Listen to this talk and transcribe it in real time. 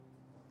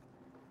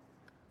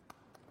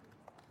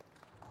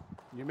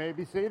You may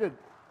be seated.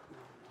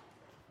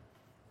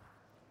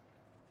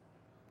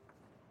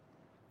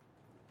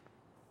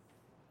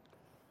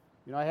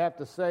 You know, I have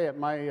to say it,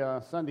 my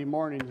Sunday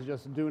mornings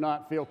just do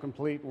not feel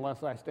complete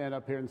unless I stand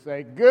up here and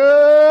say, "Good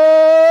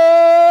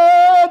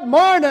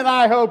morning,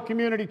 iHope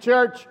Community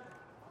Church."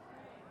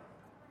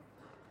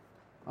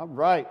 All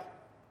right.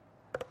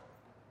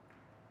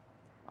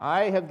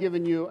 I have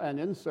given you an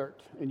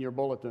insert in your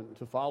bulletin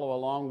to follow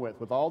along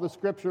with all the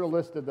scripture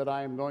listed that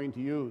I am going to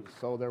use.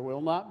 So there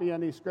will not be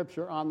any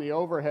scripture on the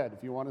overhead.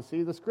 If you want to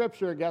see the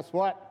scripture, guess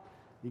what?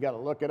 You got to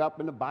look it up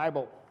in the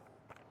Bible.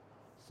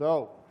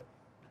 So,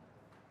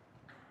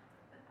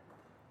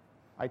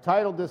 I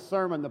titled this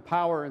sermon, "The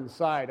Power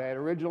Inside." I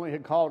originally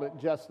had called it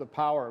just "The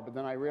Power," but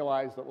then I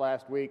realized that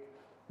last week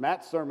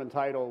Matt's sermon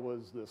title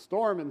was "The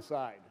Storm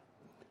Inside."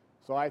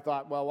 So I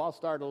thought, well, I'll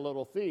start a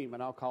little theme,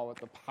 and I'll call it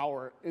 "The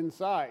Power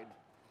Inside."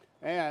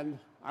 And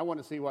I want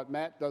to see what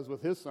Matt does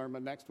with his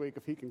sermon next week,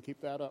 if he can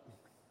keep that up.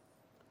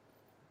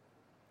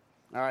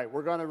 All right,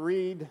 we're going to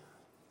read,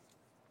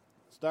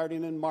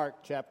 starting in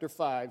Mark chapter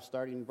 5,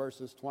 starting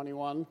verses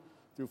 21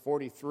 through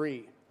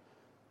 43.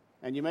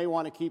 And you may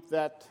want to keep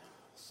that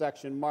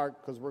section marked,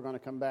 because we're going to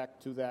come back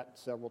to that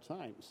several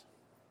times.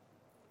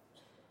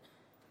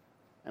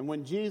 "And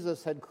when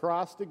Jesus had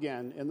crossed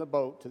again in the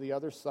boat to the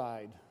other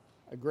side,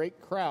 a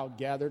great crowd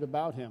gathered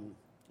about him,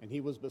 and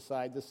he was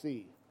beside the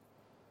sea.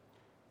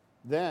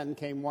 Then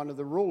came one of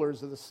the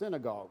rulers of the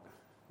synagogue,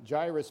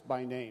 Jairus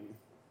by name,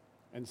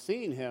 and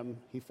seeing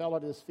him, he fell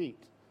at his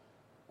feet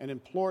and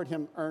implored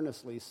him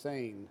earnestly,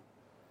 saying,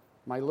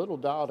 'My little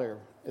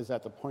daughter is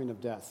at the point of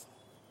death.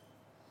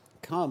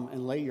 Come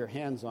and lay your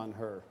hands on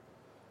her,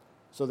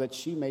 so that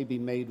she may be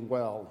made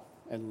well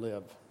and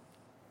live.'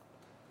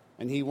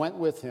 And he went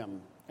with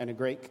him, and a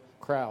great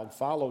crowd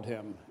followed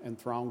him and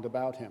thronged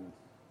about him.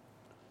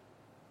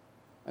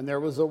 And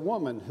there was a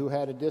woman who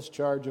had a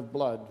discharge of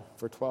blood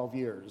for 12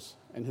 years,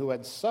 and who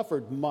had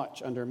suffered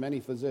much under many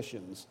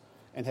physicians,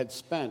 and had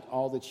spent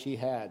all that she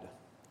had,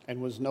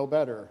 and was no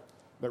better,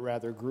 but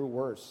rather grew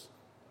worse.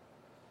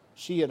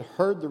 She had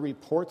heard the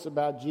reports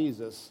about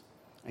Jesus,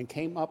 and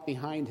came up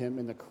behind him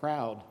in the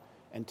crowd,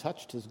 and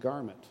touched his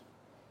garment.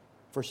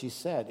 For she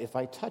said, 'If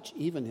I touch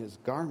even his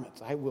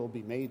garments, I will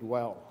be made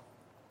well.'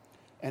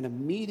 And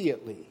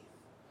immediately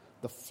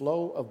the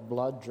flow of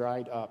blood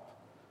dried up,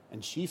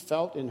 and she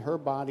felt in her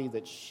body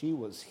that she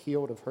was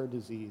healed of her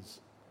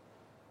disease.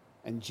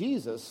 And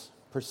Jesus,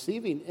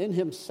 perceiving in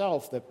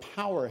himself that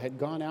power had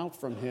gone out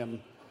from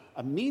him,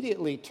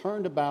 immediately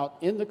turned about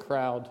in the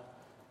crowd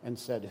and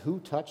said,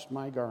 'Who touched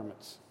my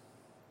garments?'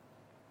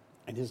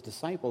 And his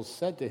disciples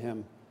said to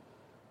him,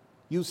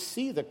 'You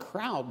see the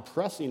crowd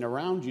pressing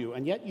around you,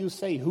 and yet you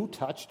say, "Who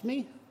touched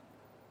me?"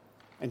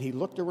 And he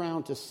looked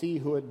around to see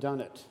who had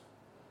done it.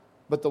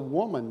 But the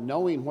woman,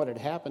 knowing what had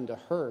happened to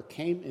her,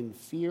 came in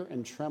fear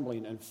and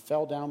trembling, and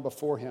fell down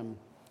before him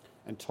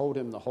and told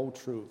him the whole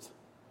truth.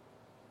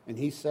 And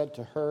he said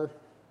to her,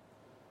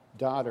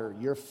 'Daughter,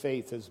 your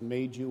faith has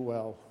made you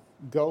well.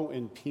 Go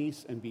in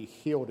peace and be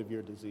healed of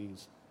your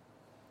disease.'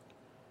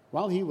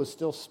 While he was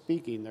still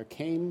speaking, there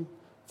came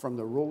from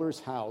the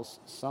ruler's house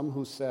some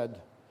who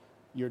said,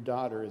 'Your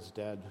daughter is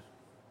dead.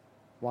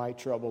 Why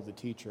trouble the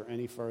teacher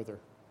any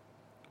further?'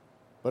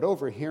 But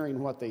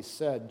overhearing what they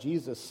said,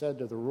 Jesus said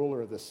to the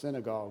ruler of the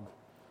synagogue,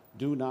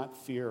 'Do not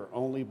fear,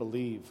 only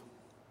believe.'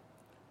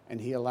 And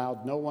he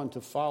allowed no one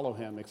to follow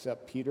him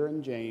except Peter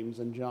and James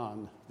and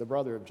John, the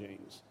brother of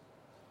James.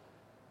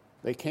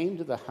 They came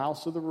to the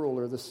house of the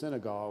ruler of the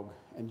synagogue,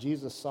 and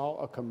Jesus saw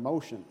a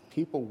commotion,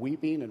 people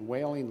weeping and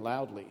wailing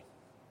loudly.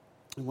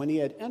 And when he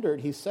had entered,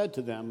 he said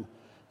to them,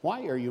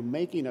 'Why are you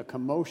making a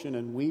commotion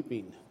and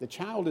weeping? The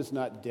child is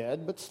not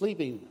dead, but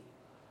sleeping.'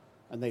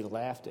 And they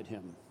laughed at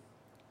him.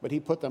 But he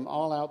put them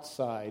all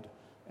outside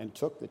and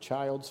took the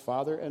child's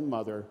father and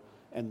mother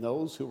and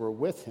those who were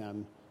with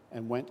him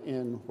and went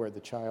in where the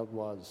child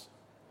was.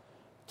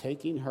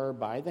 Taking her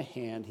by the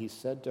hand, he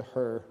said to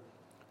her,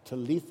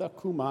 'Talitha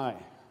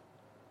kumai,'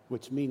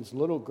 which means,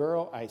 'Little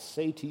girl, I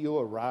say to you,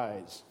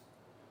 arise.'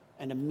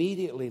 And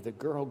immediately the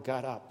girl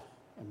got up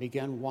and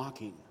began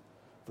walking,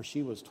 for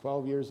she was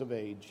 12 years of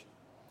age.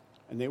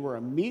 And they were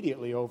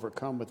immediately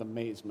overcome with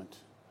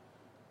amazement.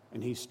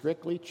 And he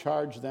strictly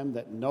charged them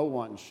that no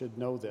one should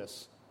know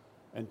this,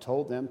 and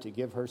told them to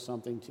give her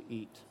something to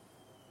eat."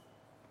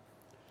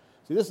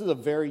 See, this is a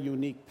very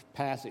unique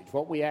passage.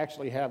 What we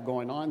actually have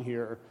going on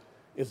here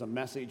is a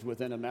message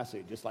within a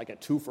message. It's like a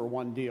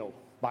 2-for-1 deal.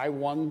 Buy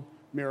one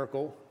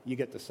miracle, you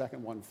get the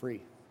second one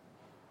free.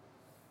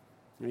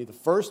 I mean, the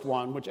first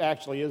one, which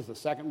actually is the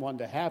second one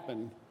to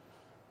happen,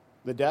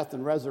 the death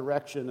and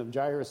resurrection of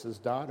Jairus'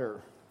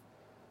 daughter,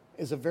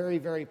 is a very,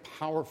 very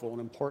powerful and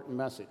important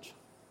message.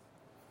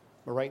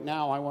 But right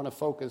now, I want to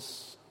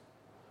focus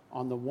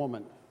on the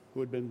woman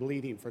who had been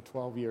bleeding for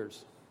 12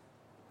 years.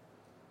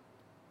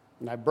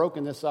 And I've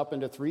broken this up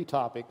into 3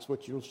 topics,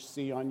 which you'll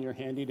see on your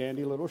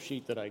handy-dandy little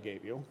sheet that I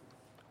gave you.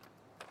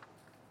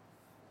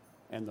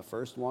 And the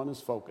first one is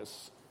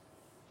focus.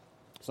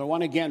 So I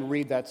want to again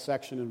read that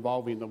section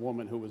involving the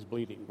woman who was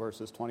bleeding,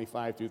 verses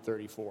 25 through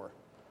 34.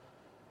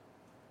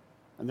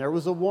 And there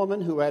was a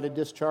woman who had a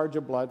discharge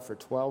of blood for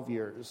 12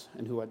 years,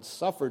 and who had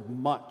suffered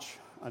much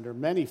under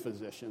many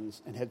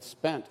physicians, and had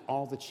spent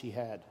all that she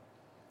had,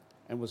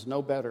 and was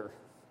no better,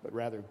 but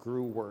rather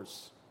grew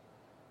worse.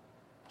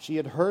 She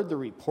had heard the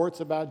reports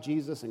about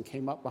Jesus and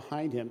came up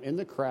behind him in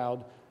the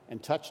crowd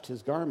and touched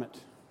his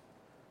garment.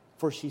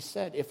 For she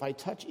said, "If I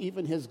touch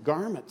even his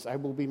garments, I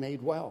will be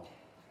made well."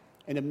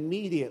 And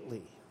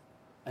immediately,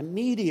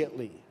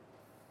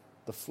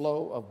 the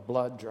flow of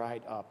blood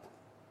dried up,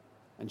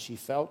 and she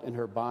felt in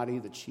her body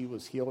that she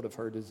was healed of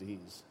her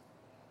disease.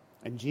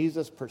 And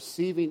Jesus,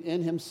 perceiving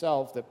in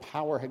himself that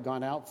power had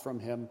gone out from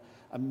him,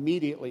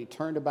 immediately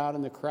turned about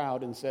in the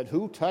crowd and said,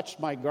 "Who touched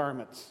my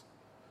garments?"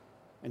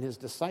 And his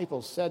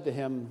disciples said to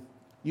him,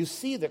 "You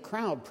see the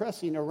crowd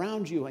pressing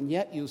around you, and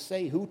yet you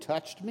say, 'Who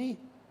touched me?'"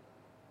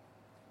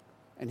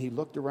 And he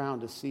looked around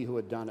to see who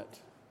had done it.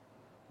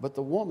 But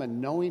the woman,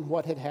 knowing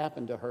what had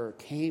happened to her,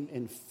 came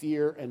in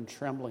fear and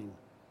trembling,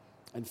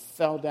 and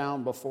fell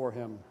down before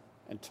him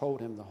and told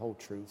him the whole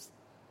truth.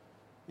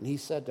 And he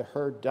said to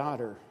her,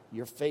 "Daughter,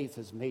 your faith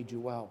has made you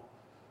well.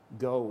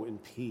 Go in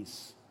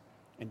peace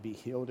and be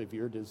healed of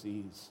your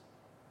disease."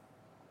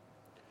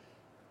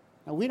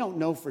 Now, we don't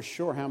know for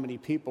sure how many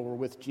people were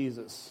with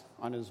Jesus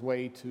on his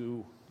way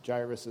to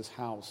Jairus'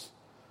 house.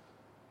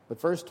 But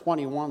verse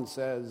 21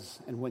 says,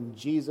 "And when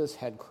Jesus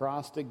had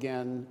crossed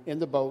again in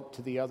the boat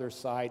to the other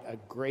side, a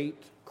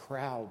great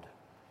crowd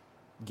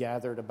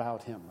gathered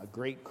about him." A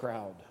great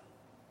crowd.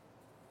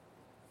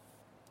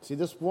 See,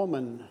 this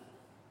woman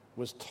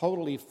was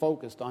totally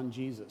focused on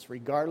Jesus,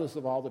 regardless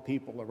of all the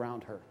people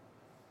around her.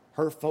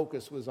 Her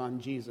focus was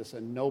on Jesus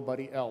and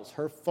nobody else.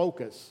 Her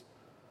focus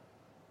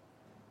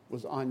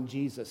was on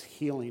Jesus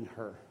healing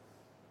her.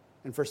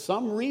 And for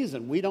some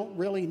reason, we don't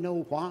really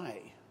know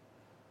why,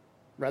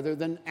 rather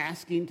than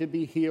asking to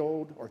be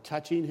healed or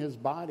touching his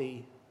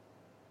body,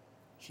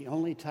 she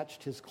only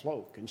touched his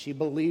cloak. And she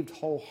believed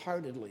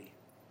wholeheartedly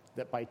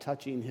that by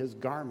touching his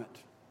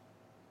garment,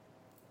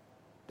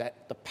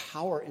 that the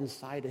power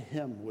inside of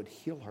him would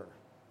heal her.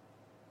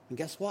 And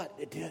guess what?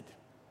 It did.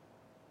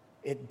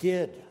 It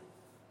did.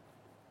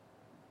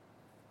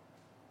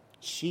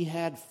 She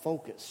had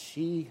focus.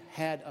 She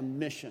had a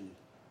mission.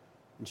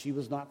 And she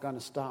was not going to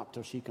stop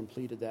till she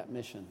completed that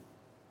mission.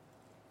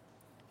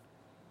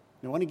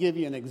 Now, I want to give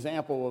you an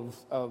example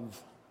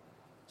of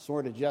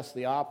sort of just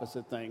the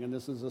opposite thing. And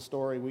this is a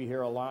story we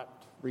hear a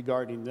lot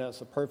regarding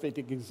this. A perfect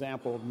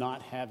example of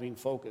not having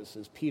focus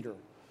is Peter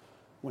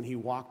when he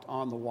walked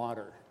on the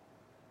water.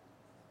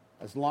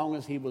 As long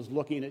as he was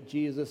looking at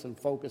Jesus and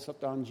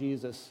focused on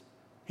Jesus,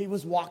 he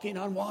was walking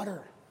on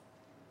water.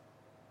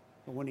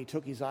 But when he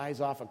took his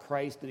eyes off of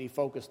Christ and he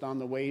focused on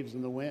the waves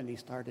and the wind, he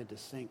started to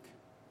sink.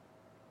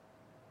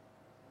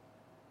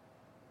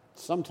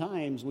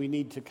 Sometimes we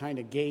need to kind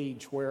of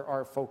gauge where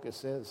our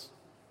focus is.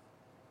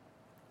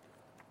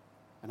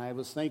 And I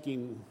was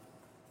thinking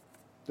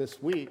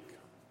this week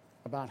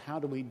about how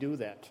do we do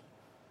that.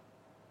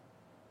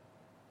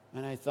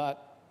 And I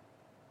thought,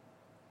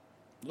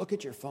 look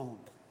at your phone.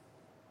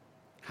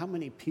 How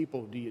many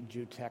people did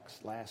you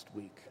text last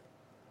week?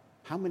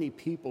 How many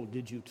people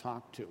did you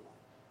talk to?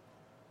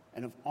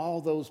 And of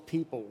all those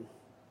people,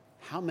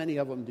 how many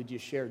of them did you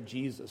share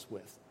Jesus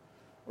with?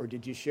 Or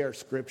did you share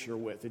Scripture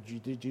with?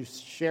 Did you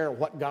share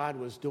what God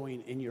was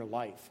doing in your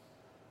life?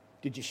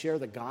 Did you share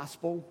the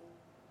gospel?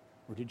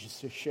 Or did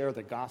you share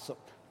the gossip?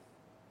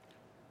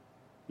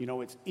 You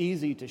know, it's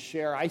easy to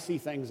share. I see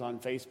things on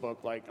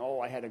Facebook like, oh,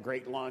 I had a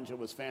great lunch. It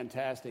was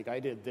fantastic. I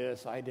did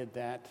this. I did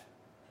that.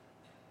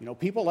 You know,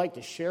 people like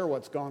to share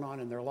what's going on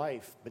in their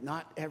life, but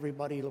not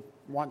everybody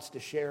wants to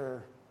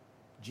share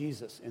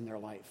Jesus in their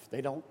life.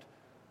 They don't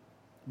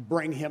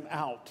bring him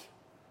out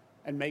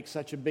and make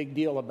such a big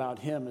deal about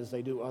him as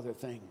they do other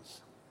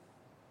things.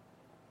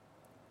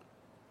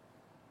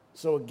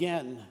 So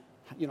again,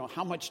 you know,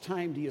 how much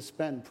time do you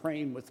spend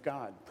praying with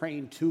God,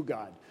 praying to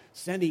God,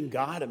 sending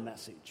God a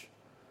message?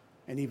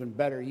 And even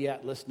better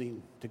yet,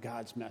 listening to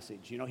God's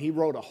message. You know, he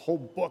wrote a whole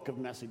book of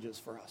messages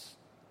for us.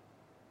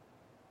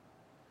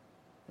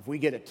 If we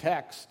get a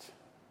text,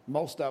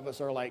 most of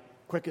us are like,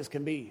 quick as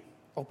can be.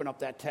 Open up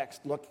that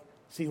text, look,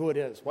 see who it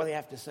is, what do they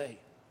have to say?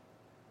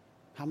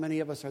 How many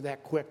of us are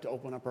that quick to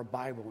open up our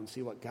Bible and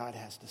see what God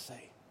has to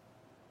say?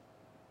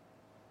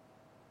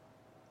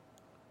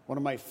 One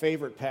of my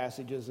favorite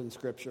passages in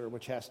Scripture,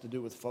 which has to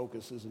do with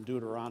focus, is in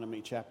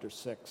Deuteronomy chapter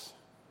 6,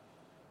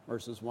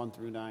 verses 1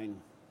 through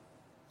 9.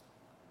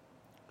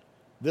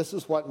 This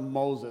is what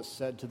Moses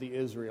said to the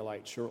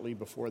Israelites shortly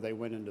before they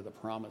went into the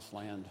promised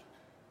land.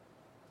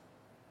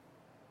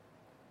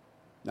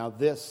 Now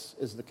this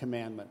is the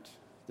commandment,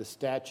 the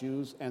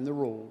statutes and the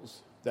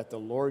rules that the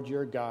Lord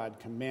your God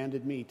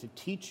commanded me to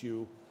teach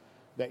you,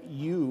 that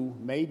you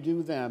may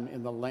do them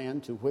in the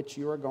land to which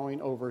you are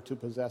going over to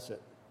possess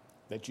it,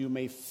 that you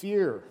may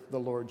fear the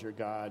Lord your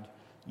God,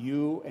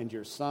 you and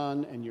your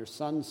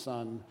son's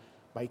son,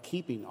 by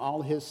keeping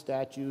all his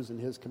statutes and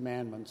his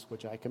commandments,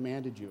 which I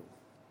commanded you,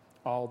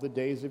 all the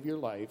days of your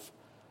life,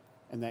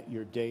 and that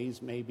your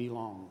days may be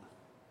long.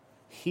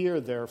 Hear,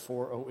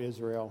 therefore, O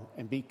Israel,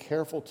 and be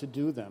careful to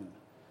do them,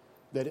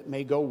 that it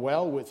may go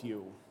well with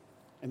you,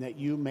 and that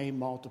you may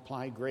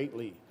multiply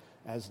greatly,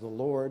 as the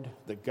Lord,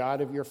 the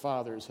God of your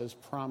fathers, has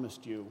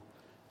promised you,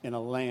 in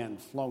a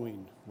land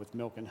flowing with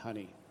milk and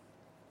honey.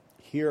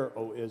 Hear,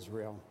 O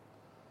Israel,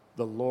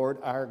 the Lord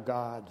our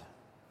God,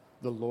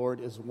 the Lord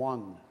is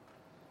one.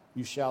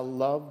 You shall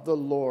love the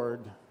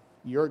Lord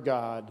your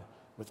God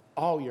with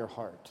all your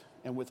heart,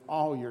 and with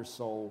all your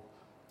soul,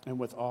 and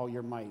with all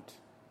your might.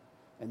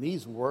 And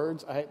these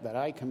words that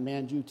I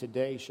command you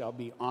today shall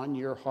be on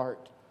your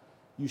heart.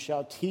 You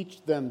shall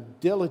teach them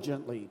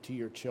diligently to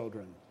your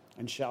children,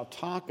 and shall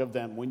talk of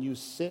them when you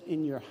sit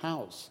in your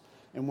house,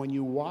 and when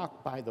you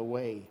walk by the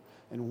way,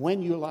 and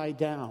when you lie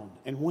down,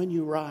 and when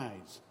you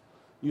rise.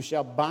 You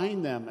shall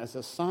bind them as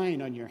a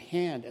sign on your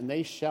hand, and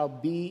they shall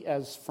be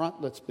as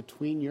frontlets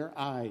between your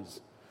eyes.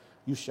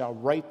 You shall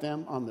write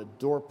them on the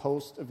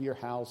doorpost of your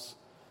house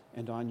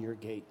and on your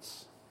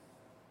gates.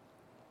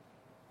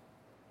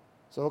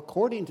 So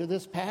according to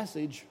this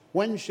passage,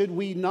 when should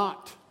we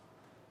not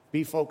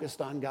be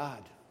focused on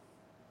God?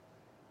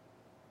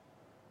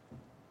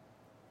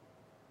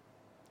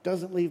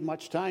 Doesn't leave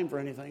much time for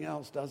anything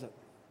else, does it?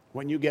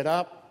 When you get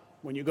up,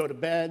 when you go to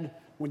bed,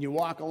 when you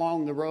walk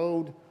along the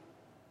road,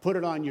 put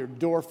it on your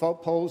door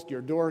post,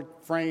 your door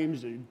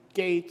frames, your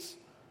gates.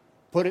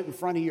 Put it in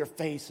front of your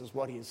face is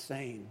what he is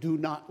saying. Do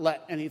not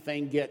let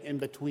anything get in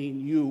between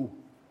you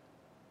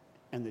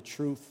and the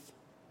truth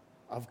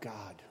of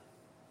God.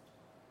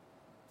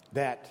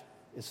 That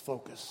is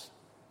focus.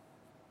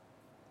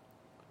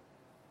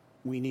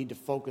 We need to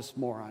focus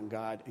more on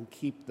God and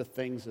keep the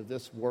things of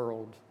this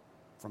world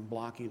from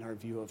blocking our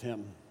view of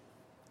him.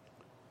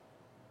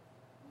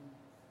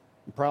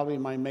 Probably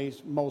my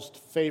most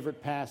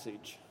favorite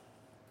passage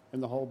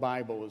in the whole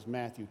Bible is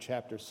Matthew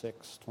chapter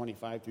 6,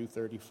 25 through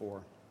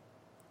 34.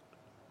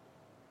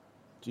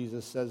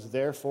 Jesus says,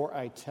 "Therefore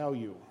I tell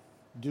you,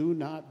 do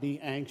not be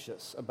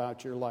anxious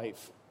about your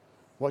life,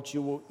 what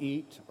you will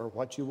eat or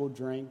what you will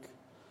drink,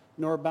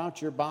 nor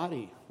about your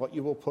body, what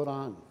you will put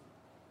on.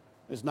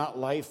 Is not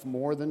life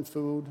more than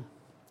food,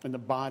 and the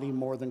body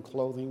more than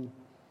clothing?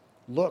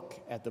 Look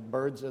at the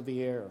birds of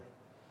the air.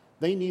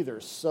 They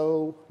neither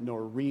sow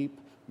nor reap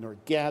nor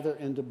gather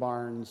into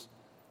barns,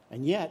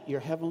 and yet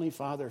your heavenly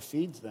Father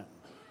feeds them.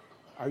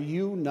 Are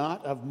you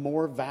not of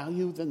more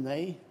value than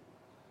they?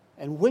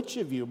 And which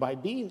of you, by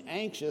being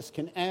anxious,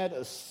 can add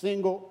a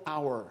single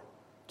hour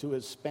to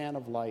his span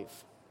of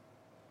life?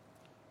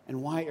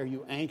 And why are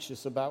you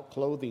anxious about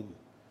clothing?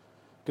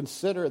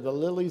 Consider the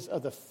lilies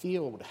of the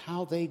field,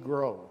 how they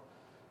grow.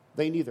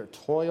 They neither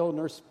toil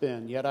nor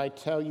spin, yet I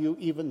tell you,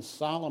 even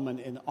Solomon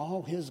in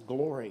all his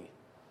glory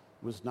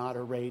was not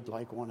arrayed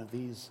like one of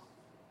these.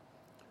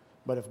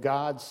 But if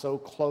God so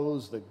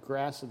clothes the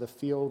grass of the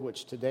field,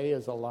 which today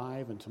is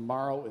alive and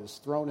tomorrow is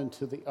thrown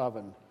into the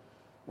oven,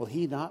 will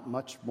he not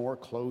much more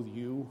clothe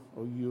you,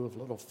 O you of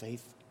little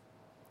faith?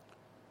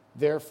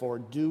 Therefore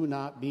do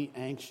not be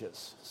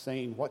anxious,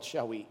 saying, what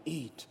shall we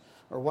eat,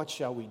 or what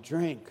shall we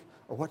drink,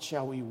 or what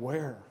shall we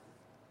wear?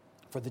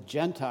 For the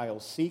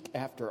Gentiles seek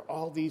after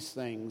all these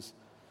things,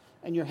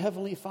 and your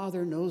heavenly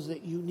Father knows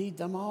that you need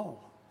them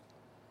all.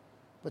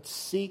 But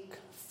seek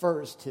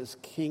first his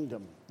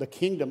kingdom, the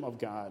kingdom of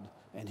God,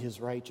 and his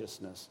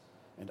righteousness,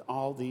 and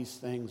all these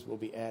things will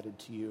be added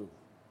to you.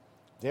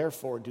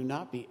 Therefore, do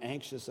not be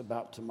anxious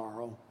about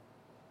tomorrow,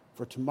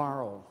 for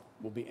tomorrow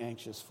will be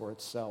anxious for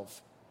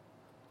itself.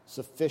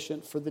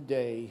 Sufficient for the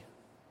day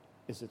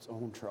is its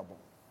own trouble.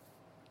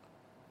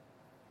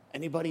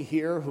 Anybody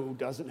here who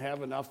doesn't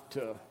have enough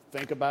to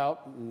think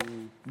about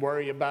and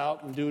worry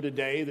about and do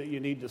today that you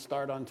need to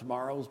start on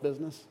tomorrow's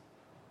business?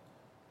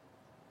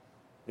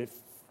 If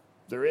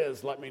there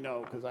is, let me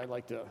know, because I'd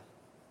like to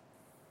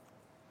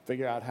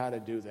figure out how to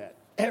do that.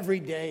 Every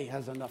day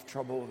has enough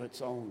trouble of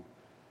its own.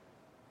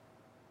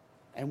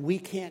 And we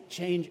can't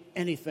change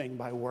anything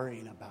by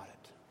worrying about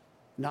it.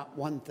 Not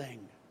one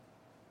thing.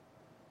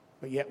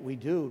 But yet we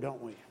do,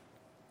 don't we?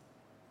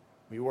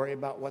 We worry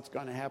about what's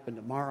going to happen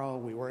tomorrow.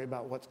 We worry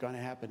about what's going to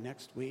happen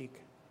next week.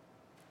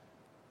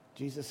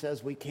 Jesus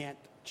says we can't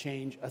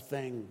change a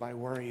thing by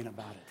worrying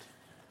about it.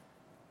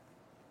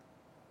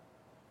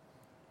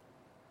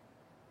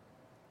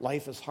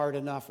 Life is hard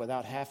enough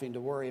without having to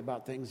worry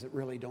about things that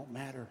really don't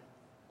matter.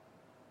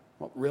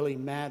 What really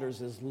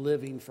matters is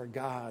living for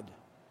God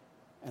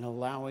and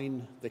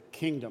allowing the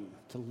kingdom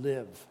to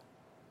live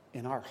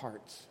in our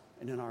hearts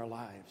and in our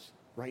lives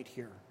right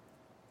here.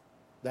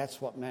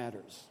 That's what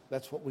matters.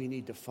 That's what we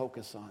need to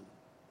focus on.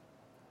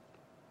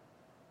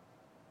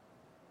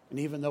 And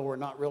even though we're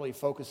not really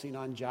focusing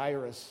on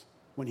Jairus,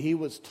 when he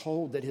was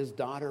told that his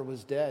daughter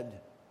was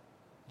dead,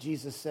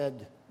 Jesus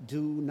said,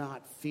 do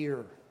not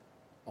fear,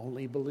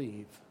 only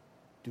believe.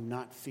 Do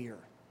not fear,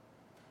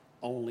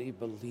 only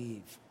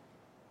believe.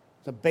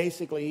 So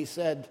basically he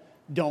said,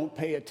 don't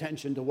pay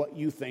attention to what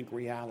you think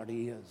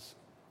reality is.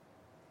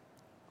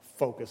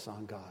 Focus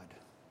on God.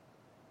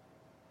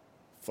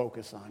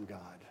 Focus on God.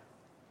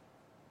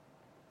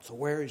 So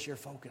where is your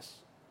focus?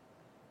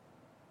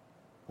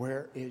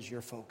 Where is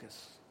your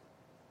focus?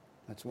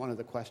 That's one of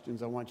the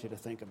questions I want you to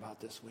think about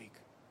this week.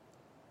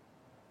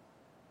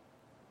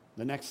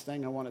 The next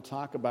thing I want to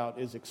talk about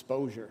is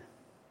exposure.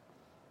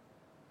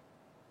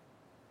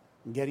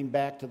 And getting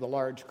back to the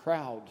large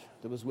crowd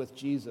that was with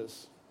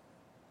Jesus,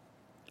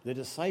 the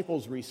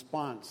disciples'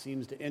 response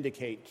seems to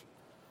indicate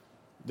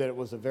that it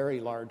was a very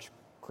large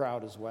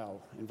crowd as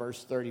well. In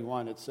verse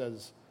 31, it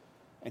says,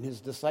 "And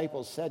his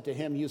disciples said to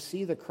him, 'You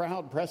see the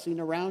crowd pressing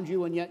around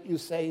you, and yet you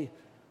say,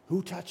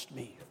 who touched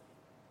me?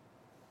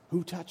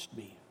 Who touched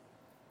me?'"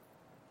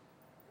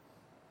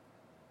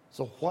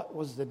 So what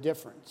was the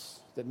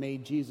difference that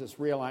made Jesus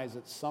realize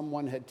that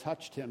someone had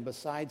touched him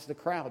besides the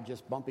crowd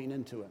just bumping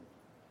into him?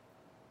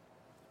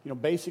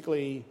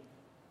 Basically,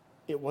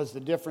 it was the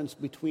difference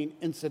between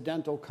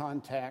incidental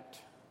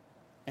contact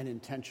and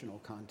intentional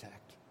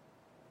contact.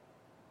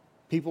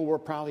 People were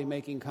probably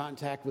making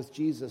contact with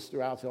Jesus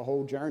throughout the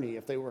whole journey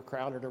if they were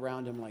crowded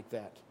around him like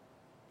that.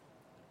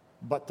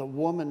 But the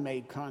woman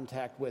made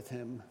contact with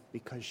him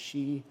because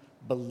she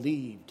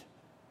believed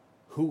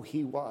who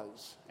he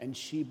was, and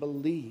she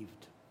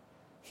believed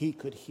he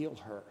could heal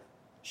her.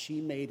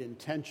 She made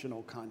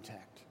intentional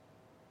contact.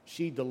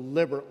 She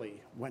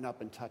deliberately went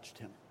up and touched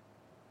him.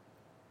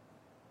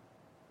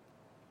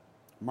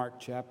 Mark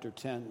chapter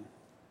 10,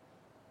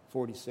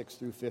 46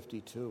 through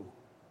 52.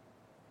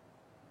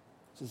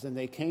 It says, "And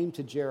they came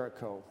to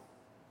Jericho,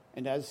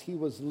 and as he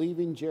was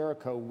leaving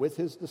Jericho with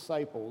his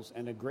disciples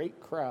and a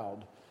great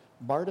crowd,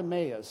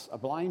 Bartimaeus, a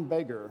blind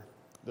beggar,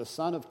 the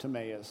son of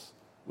Timaeus,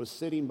 was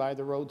sitting by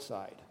the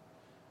roadside.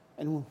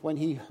 And when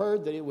he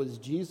heard that it was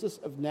Jesus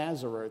of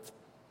Nazareth,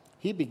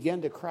 he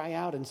began to cry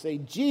out and say,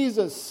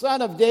 'Jesus,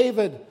 Son of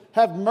David,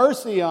 have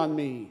mercy on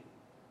me.'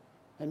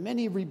 And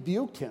many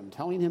rebuked him,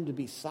 telling him to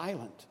be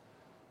silent.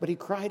 But he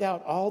cried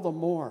out all the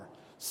more,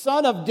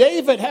 'Son of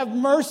David, have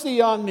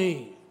mercy on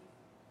me.'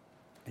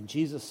 And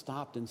Jesus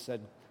stopped and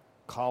said,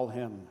 'Call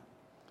him.'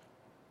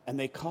 And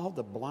they called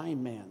the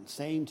blind man,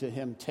 saying to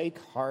him, 'Take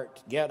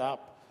heart, get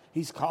up,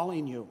 he's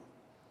calling you.'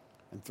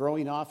 And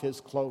throwing off his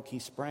cloak, he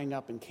sprang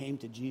up and came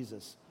to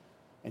Jesus.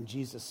 And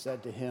Jesus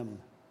said to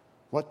him,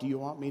 'What do you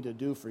want me to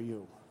do for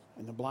you?'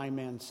 And the blind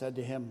man said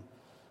to him,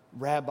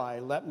 'Rabbi,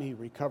 let me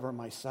recover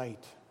my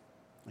sight.'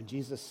 And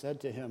Jesus said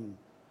to him,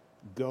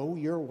 'Go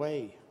your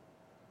way,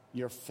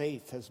 your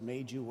faith has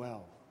made you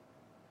well.'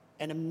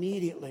 And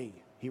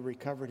immediately he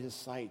recovered his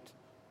sight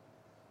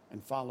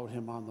and followed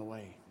him on the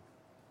way."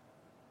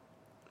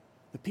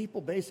 The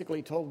people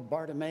basically told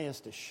Bartimaeus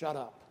to shut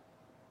up.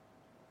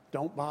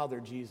 Don't bother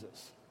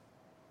Jesus.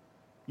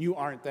 You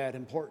aren't that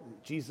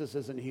important. Jesus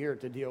isn't here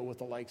to deal with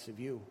the likes of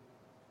you.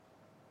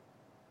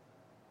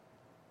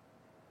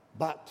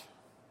 But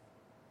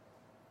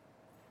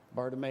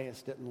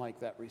Bartimaeus didn't like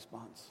that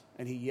response,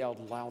 and he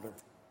yelled louder.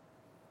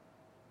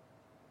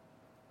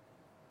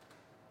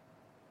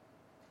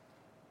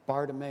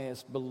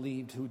 Bartimaeus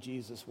believed who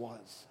Jesus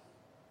was.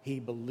 He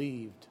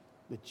believed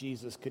that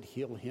Jesus could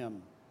heal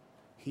him.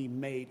 He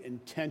made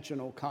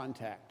intentional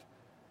contact.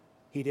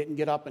 He didn't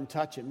get up and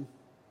touch him,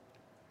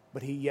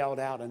 but he yelled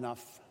out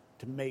enough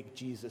to make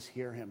Jesus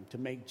hear him, to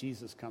make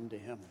Jesus come to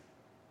him.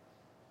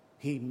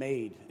 He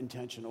made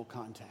intentional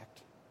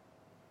contact.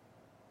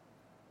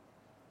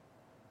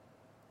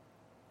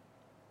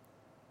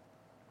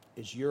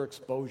 Is your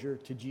exposure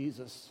to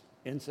Jesus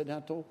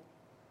incidental,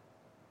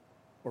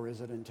 or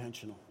is it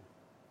intentional?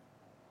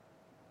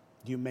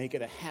 Do you make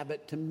it a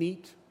habit to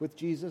meet with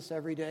Jesus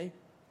every day?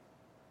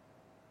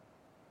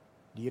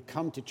 Do you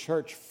come to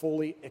church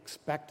fully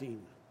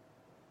expecting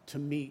to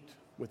meet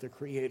with the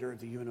creator of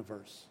the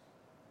universe?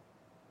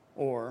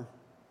 Or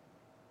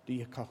do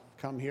you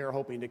come here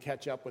hoping to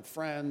catch up with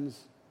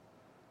friends,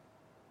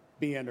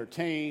 be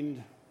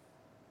entertained,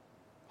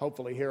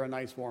 hopefully hear a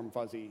nice warm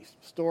fuzzy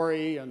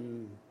story,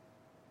 and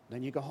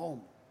then you go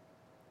home?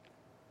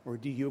 Or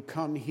do you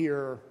come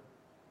here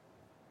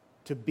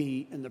to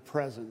be in the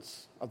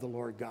presence of the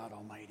Lord God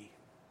Almighty?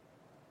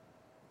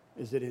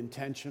 Is it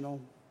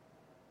intentional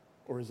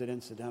or is it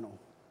incidental?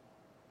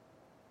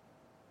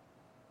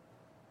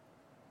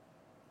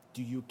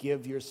 Do you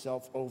give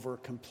yourself over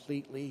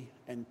completely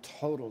and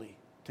totally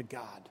to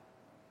God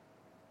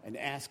and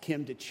ask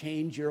him to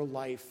change your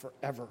life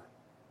forever,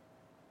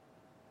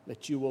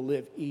 that you will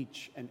live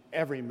each and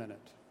every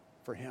minute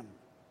for him?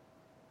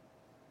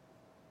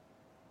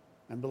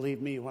 And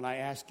believe me, when I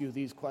ask you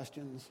these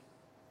questions,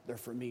 they're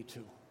for me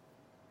too.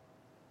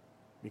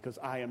 Because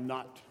I am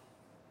not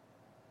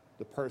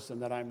the person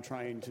that I'm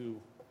trying to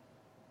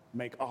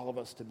make all of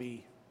us to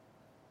be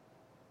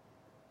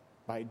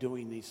by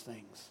doing these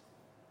things.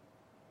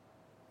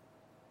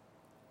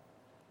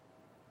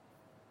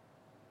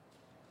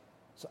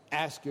 So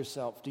ask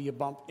yourself, do you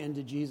bump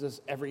into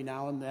Jesus every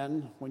now and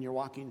then when you're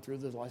walking through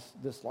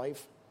this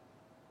life?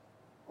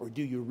 Or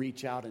do you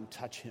reach out and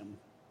touch him?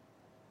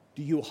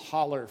 Do you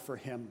holler for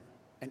him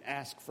and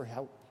ask for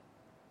help?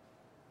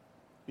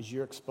 Is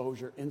your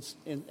exposure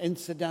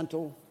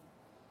incidental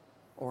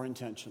or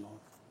intentional?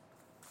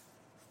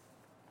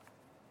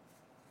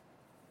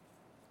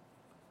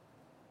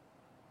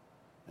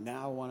 And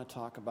now I want to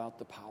talk about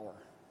the power.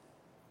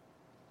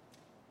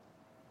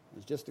 It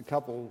was just a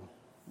couple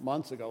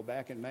months ago,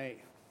 back in May,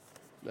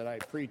 that I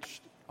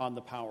preached on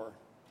the power.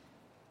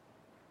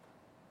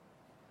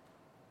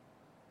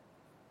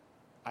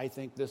 I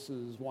think this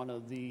is one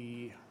of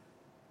the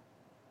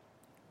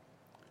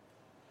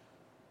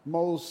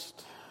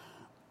most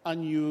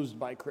unused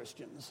by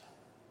Christians,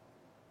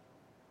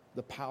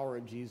 the power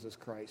of Jesus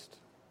Christ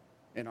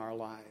in our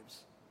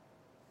lives,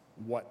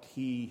 what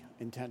he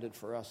intended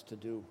for us to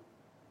do.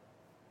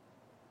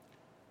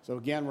 So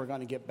again, we're going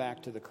to get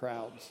back to the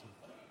crowds.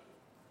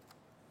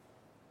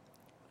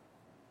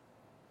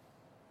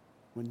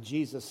 When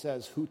Jesus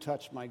says, "Who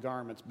touched my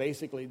garments?"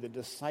 basically the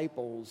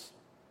disciples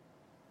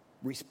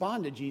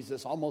respond to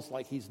Jesus almost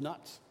like he's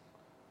nuts.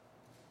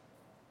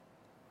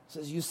 He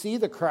says, "You see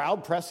the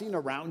crowd pressing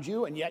around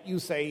you, and yet you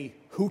say,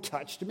 'Who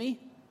touched me?'"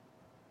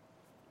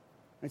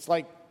 It's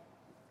like,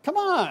 come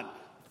on.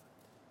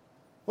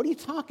 What are you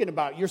talking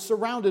about? You're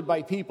surrounded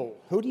by people.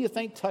 Who do you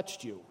think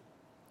touched you?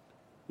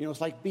 You know,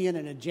 it's like being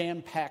in a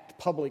jam-packed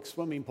public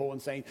swimming pool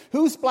and saying,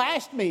 "Who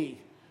splashed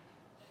me?"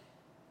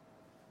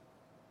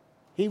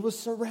 He was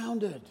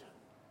surrounded.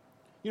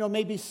 You know,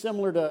 maybe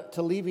similar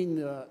to leaving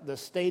the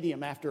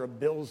stadium after a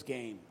Bills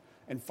game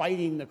and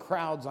fighting the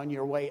crowds on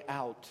your way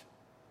out,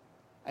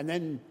 and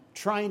then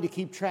trying to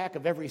keep track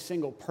of every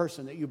single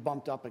person that you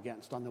bumped up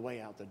against on the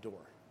way out the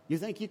door. You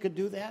think you could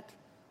do that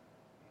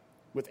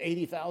with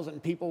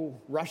 80,000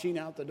 people rushing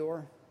out the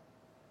door?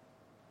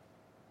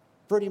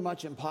 Pretty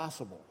much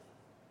impossible.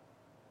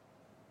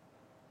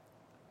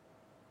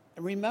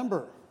 And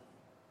remember,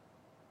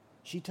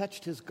 she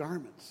touched his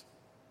garments.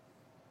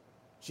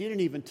 She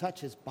didn't even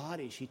touch his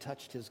body. She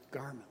touched his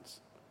garments.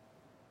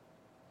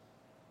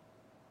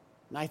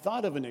 And I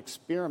thought of an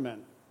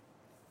experiment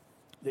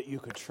that you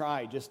could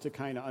try just to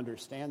kind of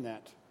understand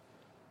that.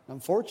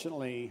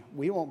 Unfortunately,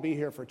 we won't be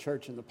here for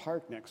Church in the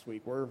Park next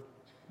week. We're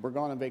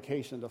going on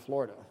vacation to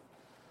Florida.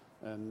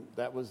 And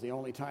that was the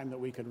only time that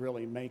we could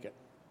really make it.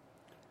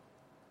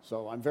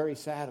 So I'm very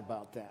sad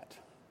about that.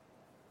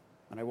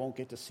 And I won't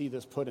get to see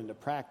this put into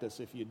practice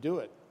if you do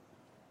it.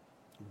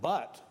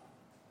 But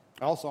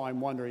also, I'm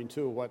wondering,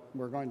 too, what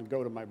we're going to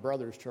go to my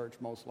brother's church,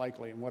 most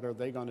likely, and what are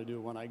they going to do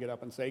when I get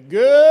up and say,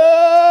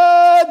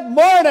 "Good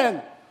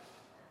morning"?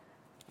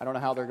 I don't know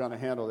how they're going to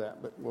handle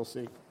that, but we'll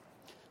see.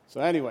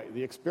 So anyway,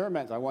 the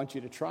experiment I want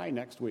you to try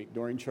next week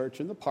during Church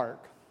in the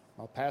Park,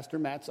 while Pastor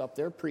Matt's up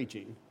there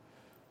preaching,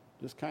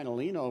 just kind of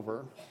lean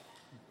over,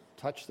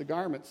 touch the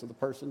garments of the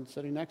person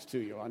sitting next to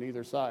you on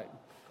either side.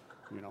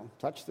 You know,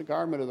 touch the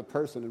garment of the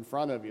person in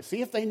front of you.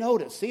 See if they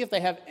notice. See if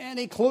they have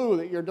any clue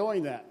that you're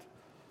doing that.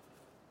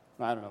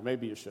 I don't know,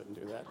 maybe you shouldn't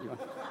do that. You know?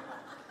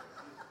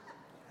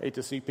 Hate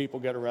to see people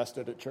get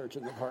arrested at Church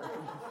in the Park.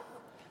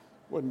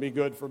 Wouldn't be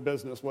good for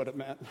business, would it,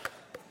 Matt?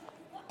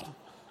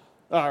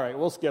 All right,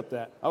 we'll skip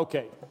that.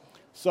 Okay,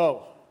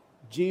 so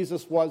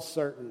Jesus was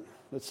certain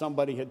that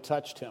somebody had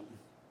touched him,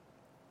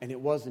 and it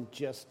wasn't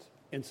just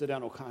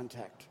incidental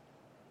contact.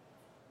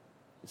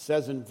 It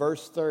says in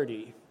verse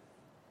 30,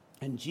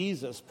 "And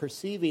Jesus,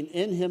 perceiving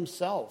in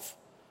himself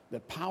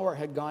that power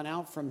had gone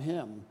out from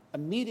him,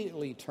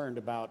 immediately turned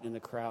about in the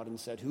crowd and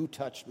said, 'Who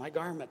touched my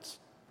garments?'"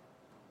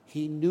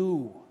 He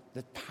knew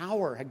that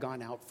power had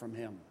gone out from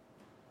him.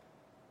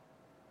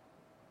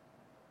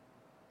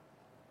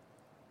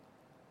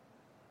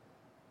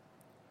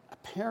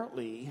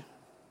 Apparently,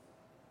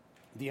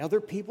 the other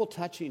people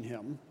touching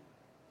him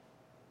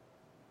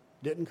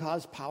didn't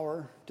cause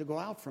power to go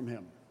out from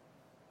him,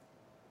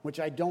 which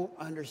I don't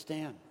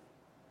understand.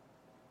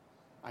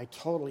 I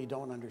totally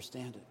don't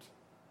understand it.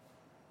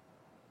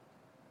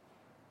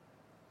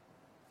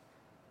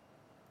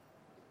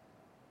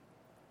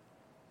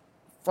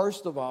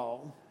 First of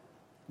all,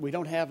 we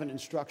don't have an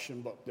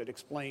instruction book that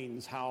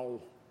explains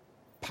how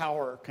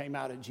power came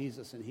out of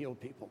Jesus and healed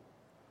people.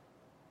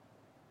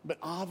 But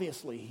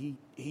obviously,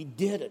 he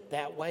did it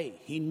that way.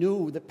 He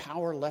knew the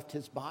power left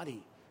his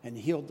body and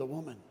healed the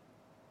woman.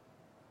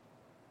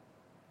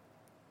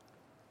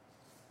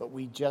 But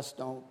we just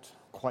don't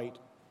quite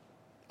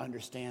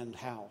understand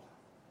how.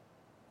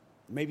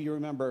 Maybe you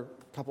remember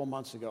a couple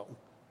months ago,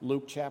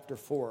 Luke chapter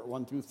 4,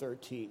 1 through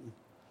 13.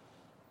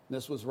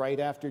 This was right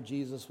after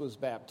Jesus was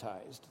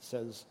baptized. It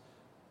says,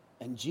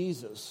 "And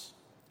Jesus,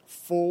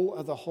 full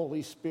of the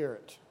Holy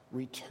Spirit,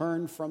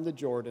 returned from the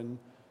Jordan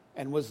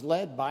and was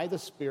led by the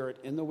Spirit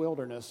in the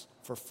wilderness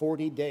for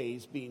 40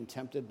 days, being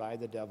tempted by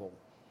the devil.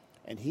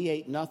 And he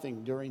ate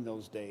nothing during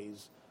those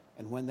days,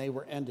 and when they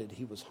were ended,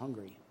 he was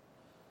hungry.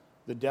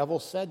 The devil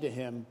said to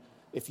him,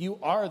 'If you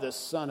are the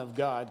Son of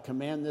God,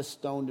 command this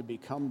stone to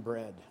become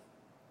bread.'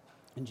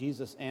 And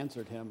Jesus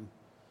answered him,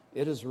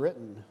 'It is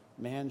written,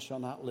 man shall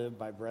not live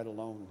by bread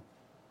alone.'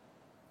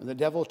 And the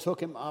devil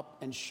took him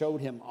up and showed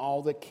him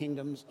all the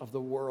kingdoms of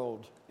the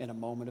world in a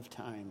moment of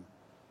time,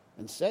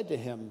 and said to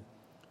him,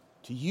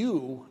 'To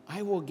you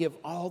I will give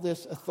all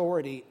this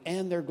authority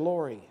and their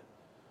glory,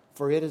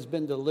 for it has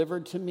been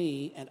delivered to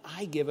me, and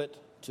I give it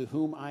to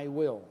whom I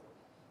will.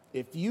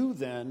 If you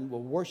then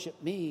will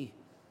worship me,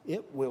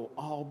 it will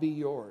all be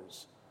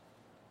yours.'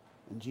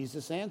 And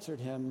Jesus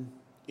answered him,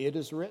 'It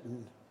is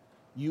written,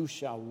 you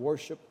shall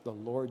worship the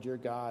Lord your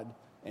God,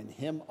 and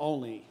him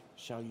only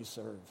shall you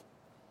serve.'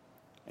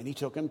 And he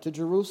took him to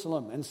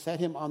Jerusalem and set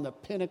him on the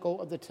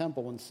pinnacle of the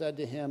temple and said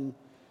to him,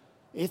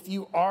 "If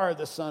you are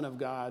the Son of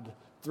God,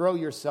 throw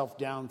yourself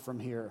down from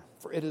here,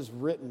 for it is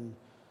written,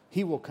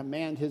 He will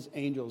command His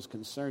angels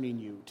concerning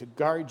you to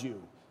guard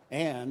you,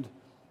 and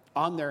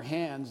on their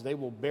hands they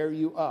will bear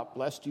you up,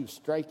 lest you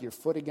strike your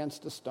foot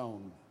against a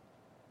stone."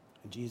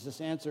 And Jesus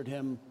answered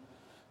him,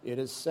 "It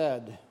is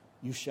said,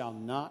 you shall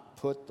not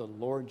put the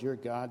Lord your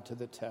God to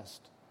the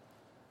test."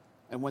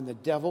 And when the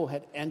devil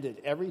had ended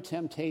every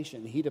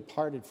temptation, he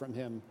departed from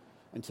him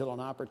until an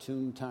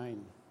opportune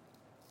time.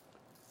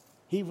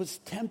 He was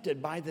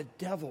tempted by the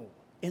devil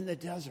in the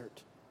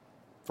desert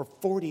for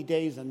 40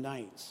 days and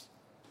nights.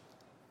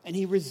 And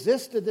he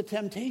resisted the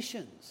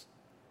temptations.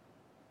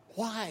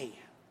 Why?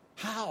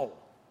 How?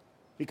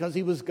 Because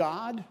he was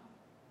God?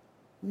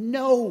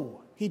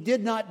 No, he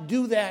did not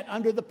do that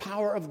under the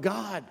power of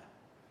God.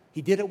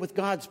 He did it with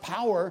God's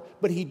power,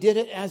 but he did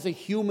it as a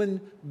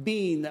human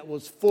being that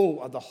was full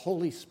of the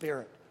Holy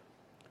Spirit.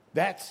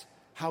 That's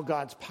how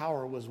God's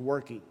power was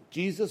working.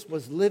 Jesus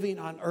was living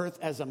on earth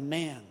as a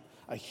man,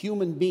 a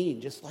human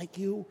being, just like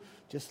you,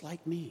 just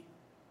like me.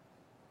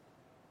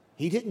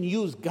 He didn't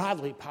use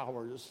godly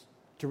powers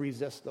to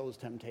resist those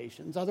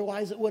temptations.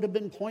 Otherwise, it would have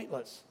been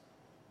pointless.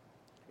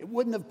 It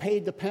wouldn't have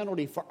paid the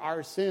penalty for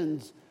our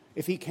sins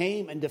if he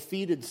came and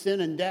defeated sin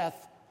and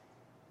death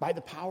by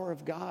the power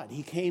of God.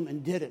 He came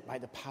and did it by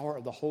the power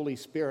of the Holy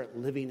Spirit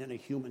living in a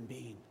human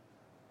being.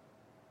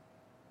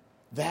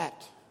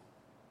 That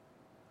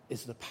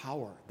is the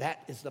power.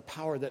 That is the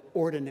power that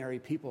ordinary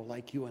people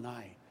like you and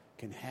I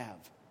can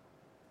have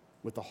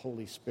with the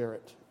Holy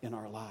Spirit in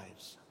our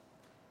lives.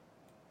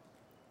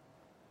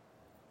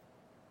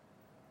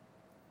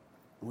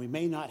 We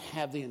may not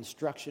have the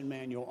instruction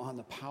manual on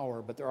the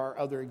power, but there are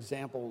other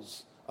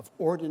examples of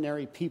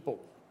ordinary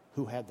people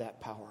who had that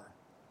power.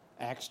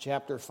 Acts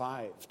chapter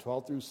 5,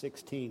 12 through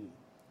 16.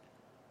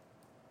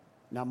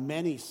 Now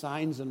many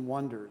signs and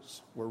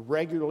wonders were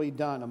regularly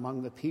done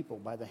among the people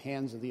by the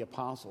hands of the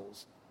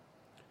apostles,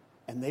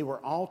 and they were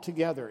all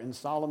together in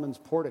Solomon's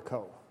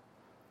portico.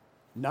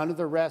 None of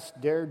the rest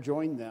dared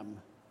join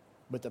them,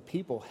 but the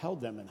people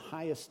held them in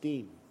high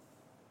esteem.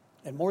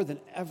 And more than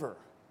ever,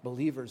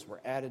 believers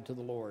were added to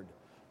the Lord,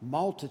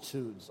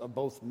 multitudes of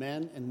both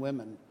men and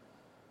women,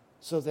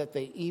 so that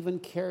they even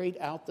carried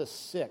out the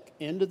sick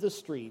into the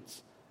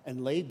streets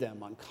and laid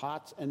them on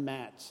cots and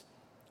mats,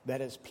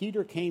 that as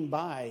Peter came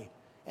by,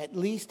 at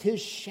least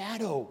his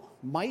shadow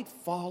might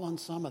fall on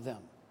some of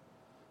them.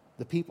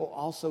 The people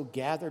also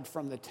gathered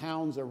from the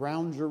towns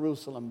around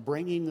Jerusalem,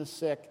 bringing the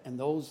sick and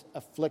those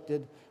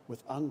afflicted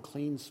with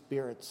unclean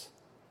spirits,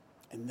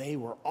 and they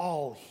were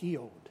all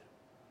healed.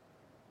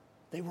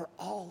 They were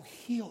all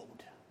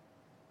healed.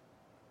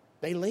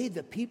 They laid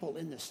the people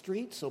in the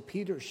street so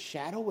Peter's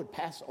shadow would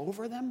pass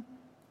over them,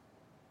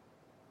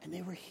 and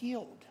they were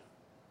healed.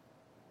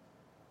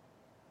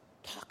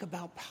 Talk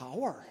about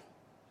power.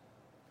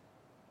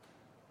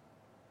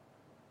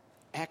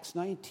 Acts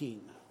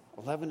 19,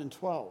 11 and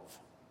 12.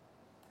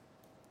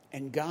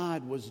 And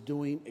God was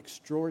doing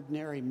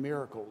extraordinary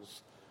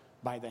miracles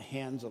by the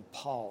hands of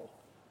Paul,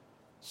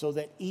 so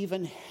that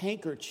even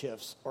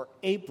handkerchiefs or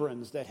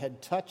aprons that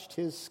had touched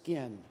his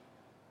skin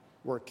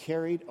were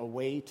carried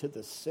away to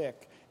the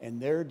sick,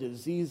 and their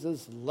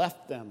diseases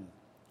left them,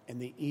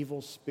 and the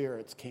evil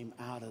spirits came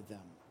out of them.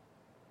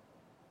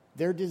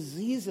 Their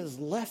diseases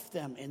left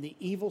them, and the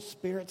evil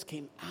spirits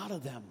came out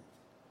of them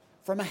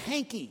from a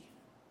hanky.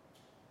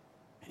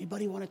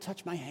 Anybody want to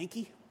touch my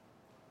hanky?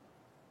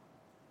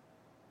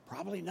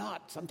 Probably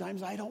not.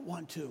 Sometimes I don't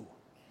want to.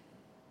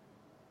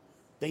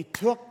 They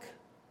took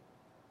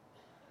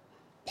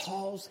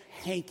Paul's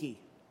hanky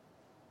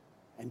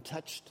and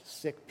touched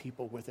sick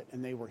people with it,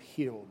 and they were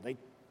healed. They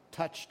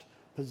touched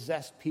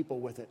possessed people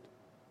with it,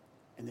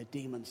 and the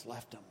demons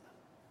left them.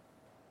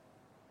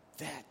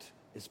 That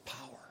is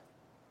power,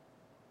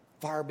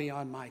 far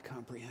beyond my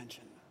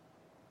comprehension.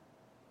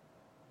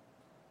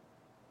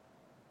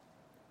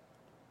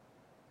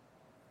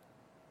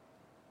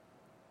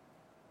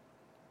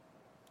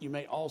 You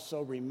may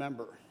also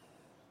remember,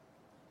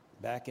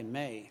 back in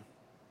May,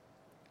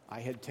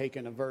 I had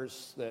taken a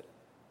verse that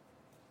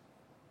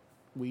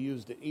we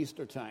used at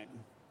Easter time,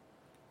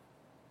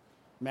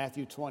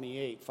 Matthew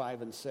 28,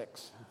 5 and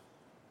 6.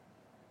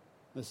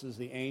 This is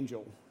the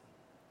angel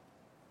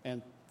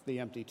and the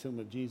empty tomb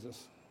of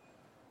Jesus.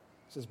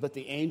 It says, "But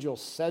the angel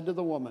said to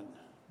the woman,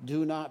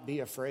 'Do not be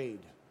afraid,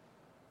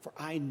 for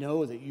I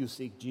know that you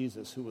seek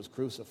Jesus who was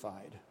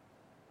crucified.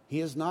 He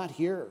is not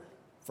here,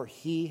 for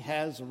he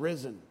has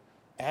risen,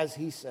 as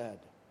he said.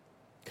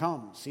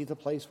 Come, see the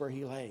place where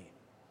he lay.'"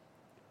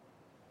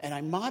 And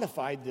I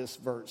modified this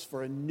verse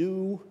for a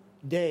new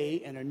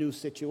day and a new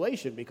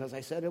situation, because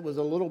I said it was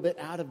a little bit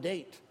out of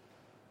date.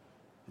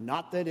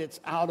 Not that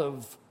it's out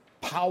of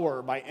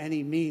power by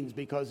any means,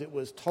 because it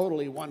was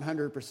totally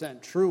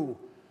 100% true,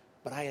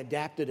 but I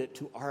adapted it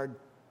to our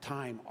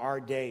time,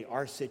 our day,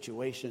 our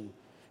situation.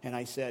 And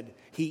I said,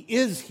 he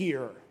is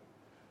here.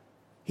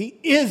 He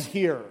is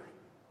here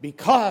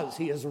because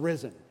he is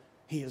risen.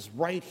 He is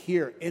right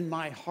here in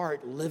my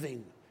heart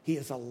living. He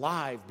is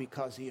alive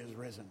because he is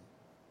risen.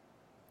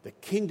 The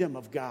kingdom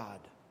of God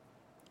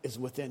is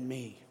within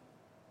me.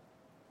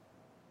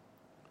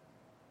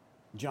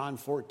 John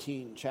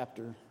 14,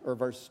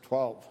 verse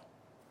 12.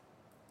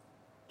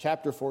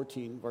 Chapter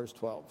 14, verse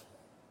 12.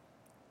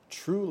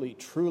 Truly,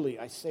 truly,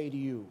 I say to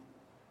you,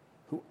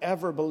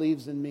 whoever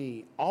believes in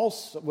me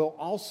will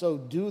also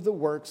do the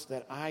works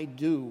that I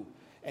do,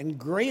 and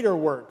greater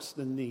works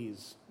than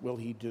these will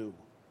he do,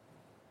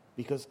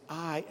 because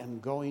I am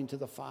going to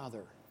the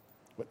Father.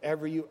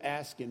 Whatever you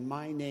ask in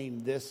my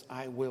name, this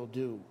I will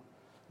do,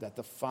 that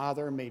the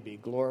Father may be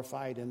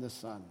glorified in the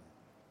Son.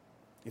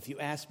 If you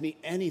ask me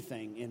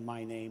anything in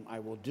my name, I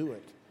will do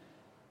it.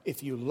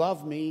 If you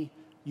love me,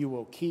 you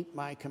will keep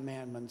my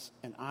commandments,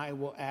 and I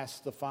will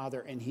ask the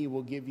Father, and he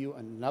will give you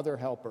another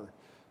helper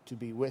to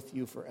be with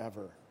you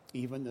forever,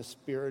 even the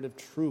Spirit of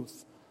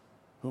truth,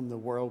 whom the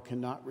world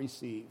cannot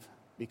receive,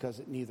 because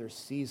it neither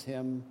sees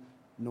him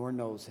nor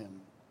knows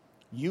him.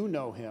 You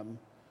know him,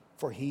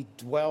 for he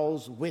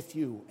dwells with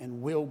you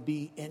and will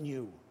be in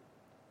you.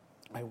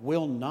 I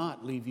will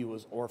not leave you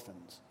as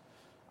orphans.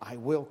 I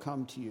will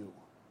come to you.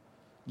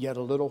 Yet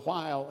a little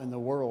while, and the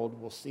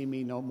world will see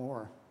me no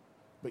more,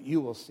 but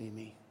you will see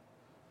me.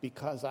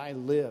 Because I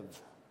live,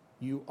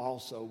 you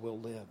also will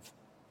live.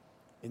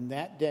 In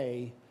that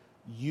day,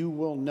 you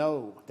will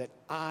know that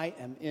I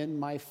am in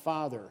my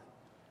Father,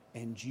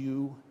 and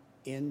you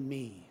in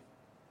me,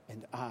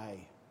 and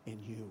I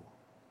in you.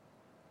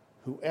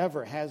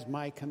 Whoever has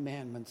my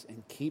commandments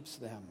and keeps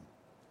them,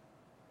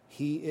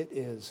 he it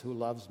is who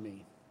loves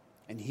me.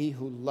 And he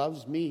who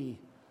loves me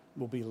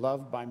will be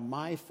loved by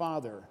my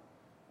Father,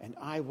 and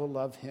I will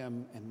love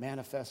him and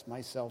manifest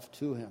myself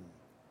to him.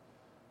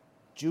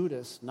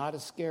 Judas, not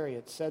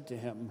Iscariot, said to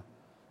him,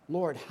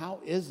 Lord, how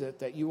is it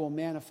that you will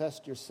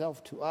manifest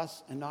yourself to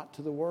us and not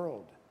to the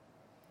world?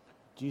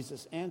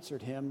 Jesus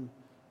answered him,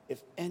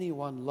 if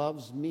anyone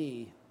loves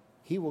me,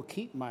 he will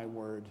keep my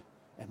word,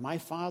 and my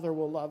Father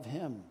will love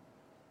him,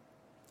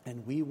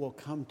 and we will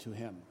come to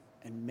him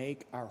and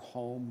make our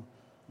home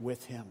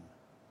with him.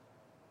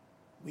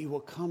 We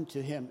will come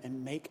to him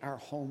and make our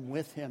home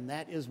with him.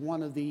 That is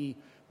one of the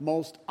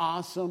most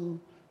awesome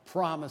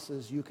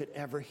promises you could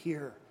ever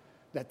hear,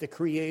 that the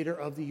creator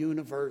of the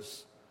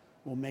universe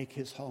will make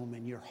his home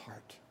in your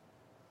heart.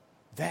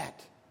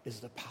 That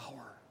is the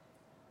power.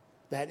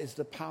 That is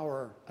the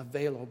power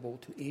available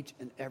to each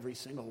and every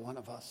single one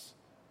of us.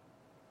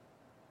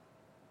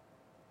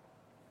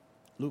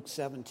 Luke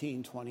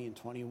 17, 20 and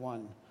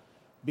 21.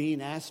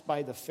 Being asked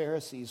by the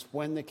Pharisees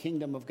when the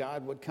kingdom of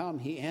God would come,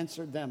 he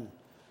answered them,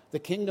 the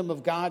kingdom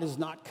of God is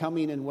not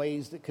coming in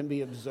ways that can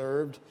be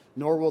observed,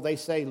 nor will they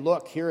say,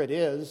 look, here it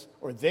is,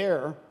 or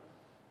there.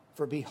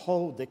 For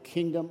behold, the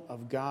kingdom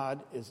of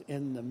God is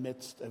in the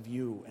midst of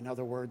you. In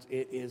other words,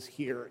 it is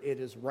here. It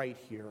is right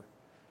here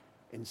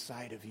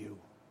inside of you.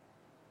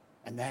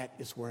 And that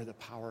is where the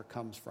power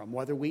comes from.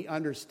 Whether we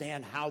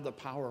understand how the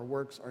power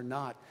works or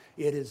not,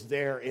 it is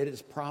there. It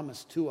is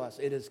promised to us.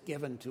 It is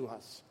given to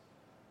us.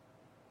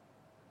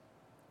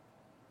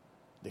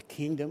 The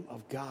kingdom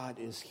of God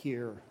is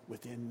here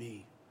within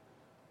me.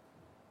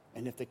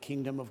 And if the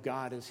kingdom of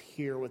God is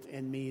here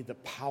within me, the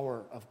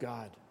power of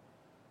God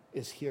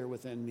is here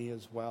within me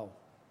as well.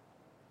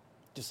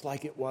 Just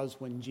like it was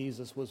when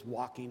Jesus was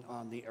walking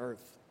on the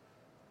earth.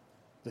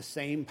 The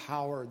same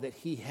power that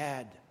he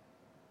had,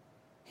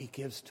 he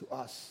gives to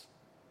us.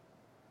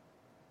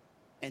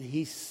 And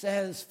he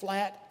says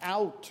flat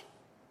out,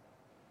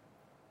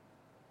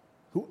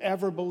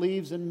 whoever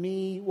believes in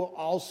me will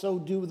also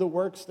do the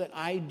works that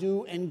I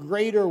do, and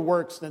greater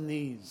works than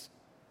these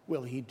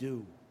will he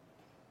do.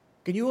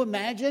 Can you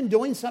imagine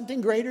doing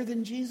something greater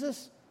than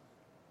Jesus?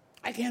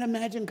 I can't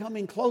imagine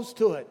coming close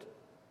to it.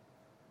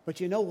 But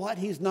you know what?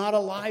 He's not a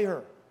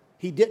liar.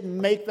 He didn't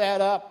make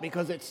that up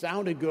because it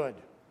sounded good.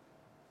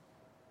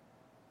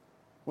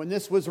 When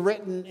this was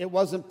written, it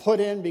wasn't put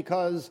in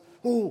because,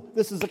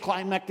 this is the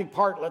climactic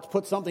part. Let's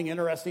put something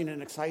interesting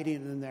and exciting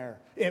in there.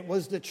 It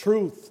was the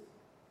truth,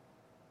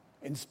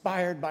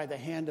 inspired by the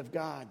hand of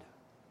God.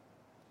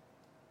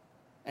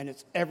 And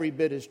it's every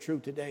bit as true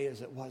today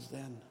as it was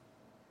then.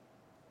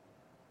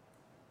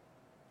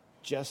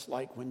 Just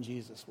like when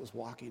Jesus was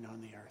walking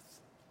on the earth,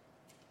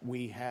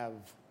 we have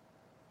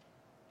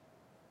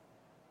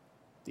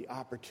the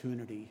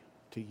opportunity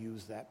to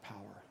use that power.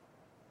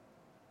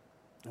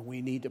 And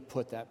we need to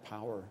put that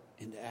power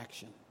into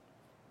action.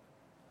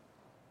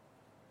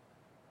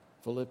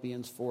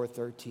 Philippians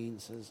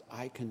 4:13 says,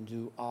 I can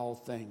do all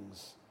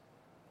things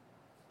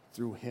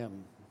through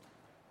him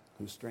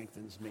who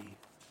strengthens me.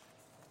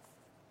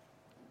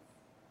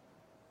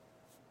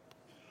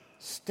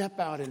 Step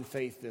out in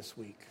faith this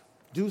week.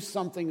 Do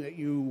something that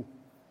you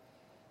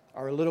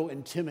are a little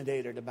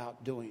intimidated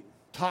about doing.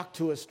 Talk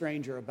to a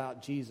stranger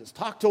about Jesus.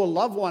 Talk to a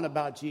loved one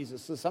about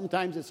Jesus. So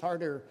sometimes it's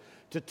harder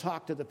to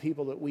talk to the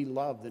people that we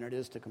love than it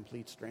is to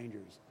complete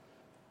strangers.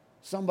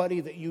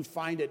 Somebody that you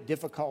find it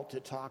difficult to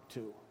talk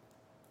to.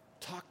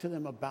 Talk to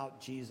them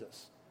about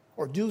Jesus.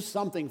 Or do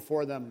something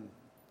for them,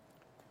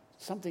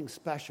 something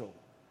special.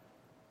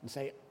 And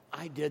say,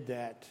 I did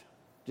that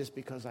just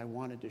because I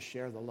wanted to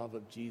share the love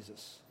of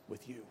Jesus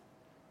with you.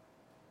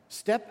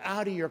 Step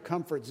out of your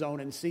comfort zone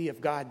and see if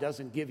God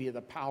doesn't give you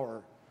the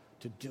power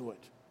to do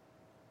it.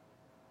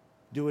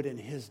 Do it in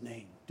his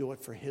name. Do it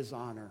for his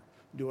honor.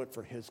 Do it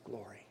for his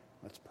glory.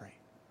 Let's pray.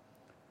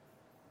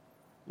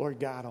 Lord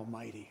God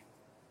Almighty,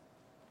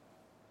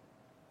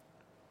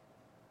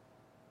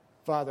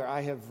 Father,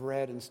 I have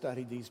read and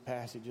studied these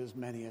passages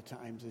many a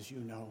times, as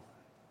you know.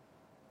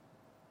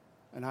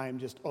 And I am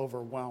just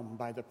overwhelmed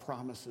by the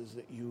promises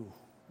that you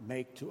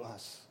make to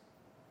us.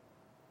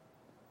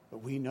 But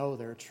we know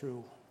they're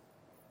true.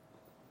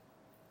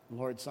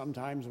 Lord,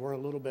 sometimes we're a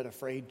little bit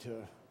afraid to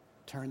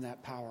turn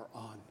that power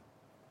on.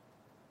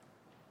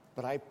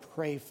 But I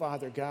pray,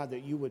 Father God,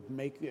 that you would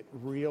make it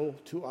real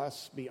to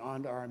us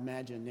beyond our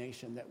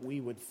imagination, that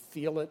we would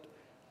feel it,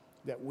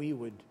 that we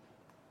would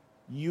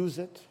use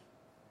it,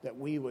 that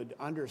we would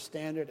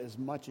understand it as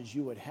much as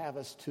you would have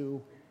us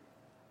to,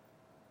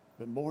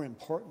 but more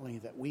importantly,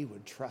 that we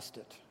would trust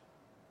it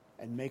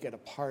and make it a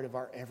part of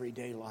our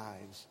everyday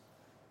lives,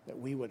 that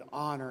we would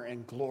honor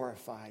and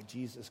glorify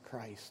Jesus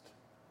Christ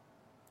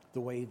the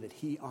way that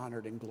he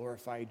honored and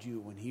glorified you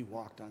when he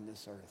walked on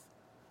this earth.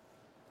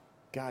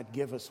 God,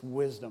 give us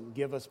wisdom,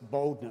 give us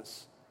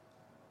boldness.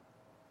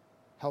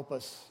 Help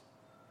us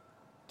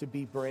to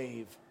be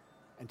brave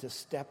and to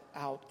step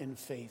out in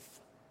faith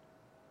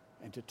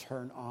and to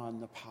turn on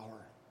the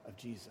power of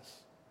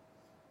Jesus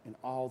in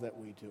all that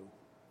we do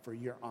for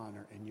your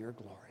honor and your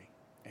glory.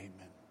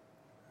 Amen.